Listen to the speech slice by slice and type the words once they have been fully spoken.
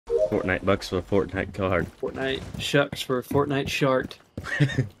Fortnite bucks for a Fortnite card. Fortnite shucks for a Fortnite shart.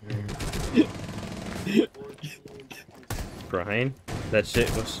 Brian, that shit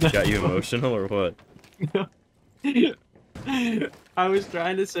got you emotional or what? I was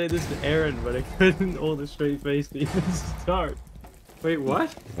trying to say this to Aaron, but I couldn't hold a straight face to even start. Wait, what?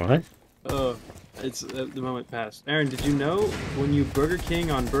 What? Oh, it's the moment passed. Aaron, did you know when you Burger King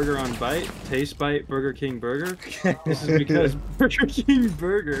on Burger on Bite, Taste Bite, Burger King Burger? This is because Burger King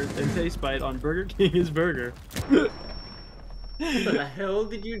Burger and Taste Bite on Burger King is burger. What the hell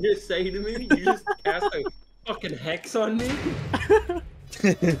did you just say to me? You just cast a fucking hex on me?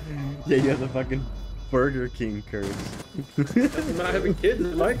 Yeah, you have the fucking Burger King curse. I'm not having kids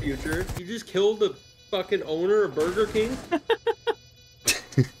in my future. You just killed the fucking owner of Burger King?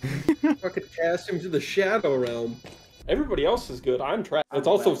 Fucking cast him to the shadow realm. Everybody else is good. I'm trapped. It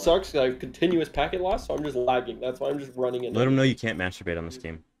also sucks. I have continuous packet loss, so I'm just lagging. That's why I'm just running in. Let them know you can't masturbate on this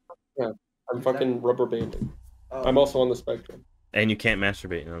game. Yeah, I'm fucking rubber banding. I'm also on the spectrum. And you can't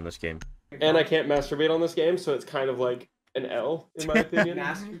masturbate on this game. And I can't masturbate on this game, so it's kind of like an L, in my opinion.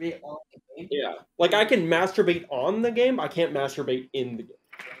 Masturbate on the game? Yeah. Like, I can masturbate on the game, I can't masturbate in the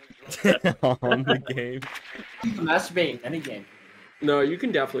game. On the game? You can masturbate in any game. No, you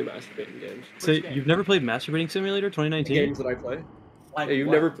can definitely masturbate in games. So you've never played Masturbating Simulator 2019? Games that I play. Like, Hey,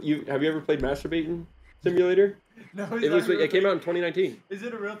 what? have you ever played Masturbating Simulator? No, It came out in 2019. Is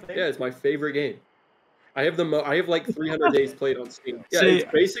it a real thing? Yeah, it's my favorite game. I have like 300 days played on Steam. Yeah, Say-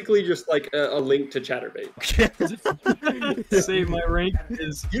 it's basically just like a link to Chatterbait. Say my rank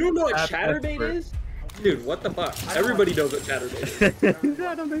is. You don't know what Half Chatterbait effort. is? Dude, what the fuck? Everybody knows what Chatterbait is.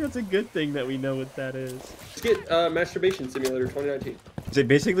 I don't think that's a good thing that we know what that is. Let's get Masturbation Simulator 2019. So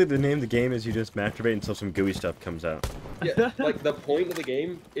basically, the name of the game is you just masturbate until some gooey stuff comes out. Yeah, like the point of the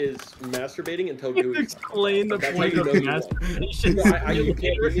game is masturbating until gooey. Explain the That's point how of you know you won. masturbation. No, you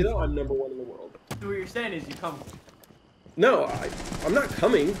can't hear me though. I'm number one in the world. So what you're saying is you come. No, I'm not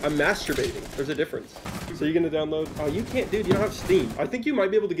coming. I'm masturbating. There's a difference. So you're gonna download? Oh, you can't, dude. You don't have Steam. I think you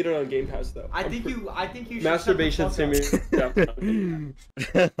might be able to get it on Game Pass though. I think you should Masturbation shut the fuck up.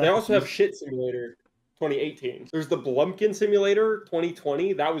 Simulator. They also have Shit Simulator 2018. There's the Blumpkin Simulator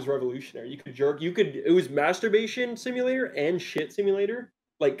 2020. That was revolutionary. You could jerk. It was Masturbation Simulator and Shit Simulator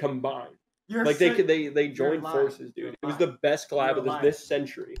like combined. You're Like sick. they joined lying. forces, dude. It was the best collab of lying. this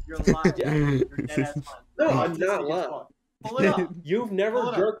century. You're lying. Yeah. You're dead ass lying. No, You're I'm not autistic as lying. fuck. Pull it up. You've never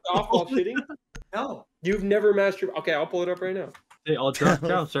Hold on. jerked off while shitting? No. You've never masturbated? Okay, I'll pull it up right now. Hey, I'll drop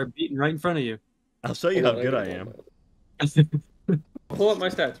down, start beating right in front of you. I'll show you how good I am. I'll pull up my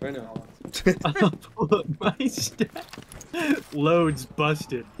stats right now. I'll pull up my stat. Loads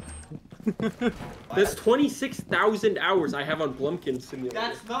busted. That's 26,000 hours I have on Blumpkin Simulator.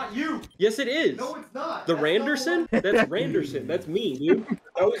 That's not you. Yes, it is. No, it's not. The That's not Randerson? the one. That's Randerson. That's me, dude.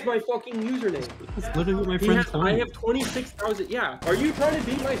 That was my fucking username. That's literally what my He friends has- told I me. have 26,000. Yeah. Are you trying to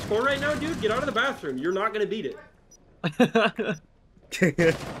beat my score right now, dude? Get out of the bathroom. You're not going to beat it.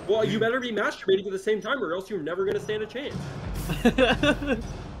 Well, you better be masturbating at the same time or else you're never going to stand a chance.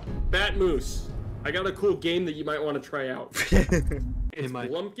 Bat Moose. I got a cool game that you might want to try out. Hey, It's Mike,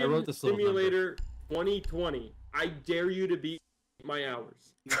 I Blumpkin wrote this little number. Simulator 2020. I dare you to beat my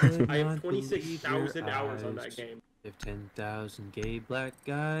hours. I have 26,000 hours on that game. If 10,000 gay black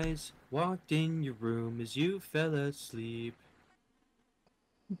guys walked in your room as you fell asleep.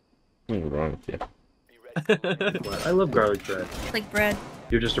 What's wrong with you? I love garlic bread. Like bread.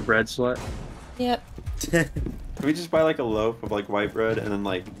 You're just a bread slut? Yep. Can we just buy like a loaf of like white bread and then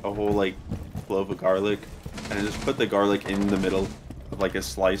like a whole like clove of garlic and then just put the garlic in the middle of like a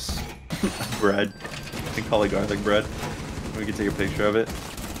slice of bread and call it garlic bread? We can take a picture of it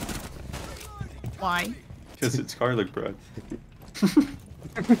Why? because it's garlic bread.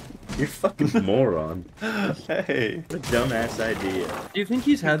 You're a fucking moron. Hey. What a dumbass idea. Do you think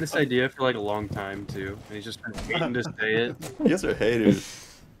he's had this idea for like a long time too? And he's just been waiting to say it? You guys are haters.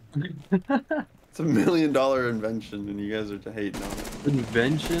 It's $1 million invention and you guys are hating on it.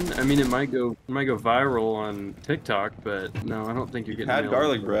 Invention? I mean, it might go viral on TikTok, but no, I don't think you're You getting had nailed.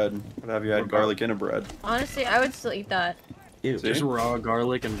 garlic bread, but have you had garlic in a bread? Honestly, I would still eat that. Ew. See? Just raw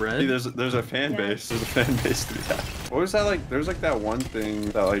garlic and bread. See, there's a fan Yeah. base. There's a fan base to that. What was that like? There was like that one thing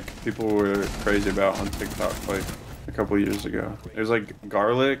that like people were crazy about on TikTok like a couple years ago. It was like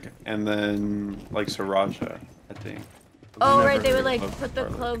garlic and then like sriracha, I think. Oh, Never right. They would like loved put the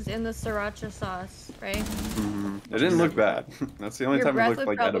garlic. cloves in the sriracha sauce, right? It didn't look bad. That's the only Your time it breath looked would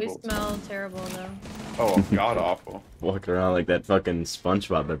like probably edible. smell terrible though. Oh, god awful. Walk around like that fucking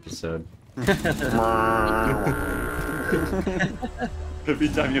SpongeBob episode. Every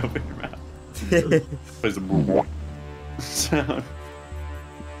time you open your mouth, there's a sound.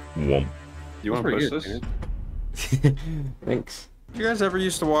 Womp. You want to That's push pretty this? Thanks. You guys ever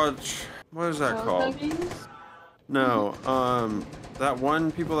used to watch? What is that called? No, that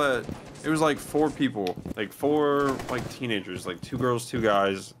one people that it was like 4 people, like 4 like teenagers, like 2 girls, 2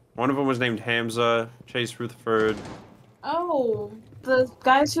 guys. One of them was named Hamza, Chase Rutherford. Oh, the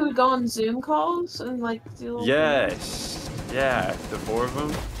guys who would go on Zoom calls and like do. Yes, yeah, the 4 of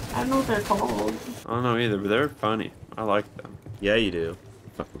them. I don't know what they're called. I don't know either, but they're funny. I like them. Yeah, you do.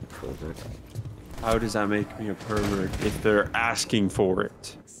 Fucking pervert. How does that make me a pervert if they're asking for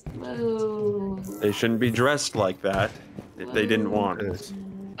it? Ooh. They shouldn't be dressed like that if they didn't want it.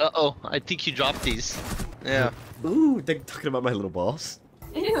 Uh-oh, I think you dropped these. Yeah. Ooh, they're talking about my little balls.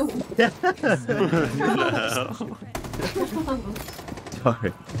 Ew.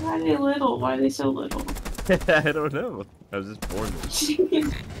 Sorry. Why are they little? Why are they so little? I don't know. I was just born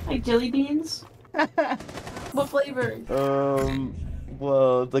with. Like jelly beans? What flavor?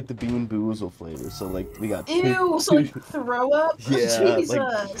 Well, like the Bean Boozle flavor. So like we got. Ew, so like throw up? Yeah, Jesus.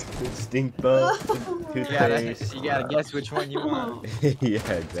 like Stink bug. You gotta guess which one you want. Yeah,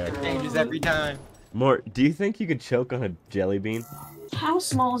 exactly. Changes every time. Mort, do you think you could choke on a jelly bean? How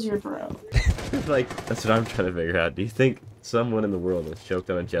small is your throat? Like, that's what I'm trying to figure out. Do you think someone in the world has choked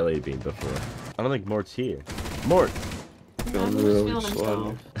on a jelly bean before? I don't think Mort's here. Mort! I'm just feeling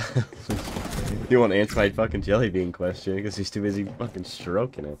himself. You won't answer my fucking jelly bean question because he's too busy fucking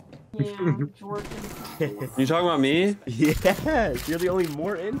stroking it. Yeah, Jordan. You talking about me? Yes, you're the only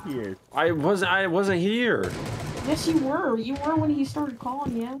Mort in here. I wasn't here. Yes, you were. You were when he started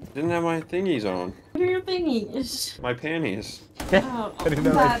calling you. Didn't have my thingies on. What are your thingies? My panties. Oh, I didn't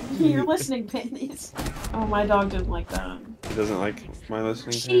know that, that. your listening panties. Oh, my dog didn't like that. He doesn't like my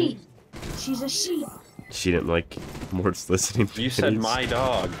listening She. panties. She's a she. She didn't like Mort's listening. You said my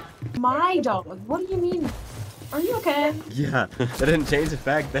dog. My dog. What do you mean? Are you okay? Yeah, that didn't change the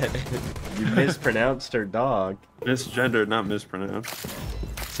fact that you mispronounced her dog. Misgendered, not mispronounced.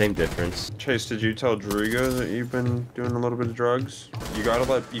 Same difference. Chase, did you tell Drigo that you've been doing a little bit of drugs? You gotta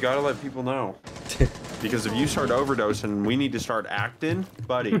let people know. Because if you start overdosing, we need to start acting,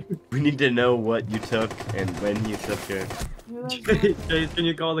 buddy. We need to know what you took and when you took it. Chase, can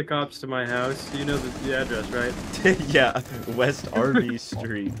you call the cops to my house? You know the address, right? Yeah, West RV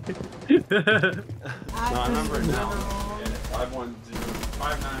Street. No, I remember it now.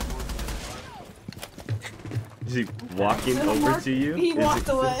 510-591. Is he walking Little over Mark, to you? He Is walked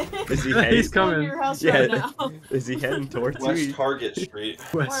away. Is he He's heading? He's coming. coming. To your house Yeah. right now. Is he heading towards West you? Target Street.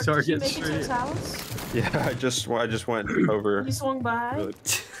 Mark, West did you Target make it to his Street. house? Yeah, I just went over. You swung by?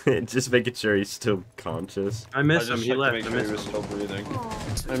 Just making sure he's still conscious. I I miss just him. He checked to left. make I sure miss he him. was still breathing.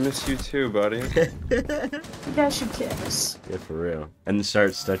 Aw, I miss you too, buddy. you guys should kiss. Yeah, for real. And then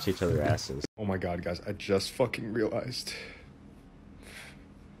start to touch each other's asses. Oh my god, guys, I just fucking realized.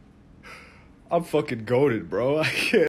 I'm fucking goated, bro. I can't.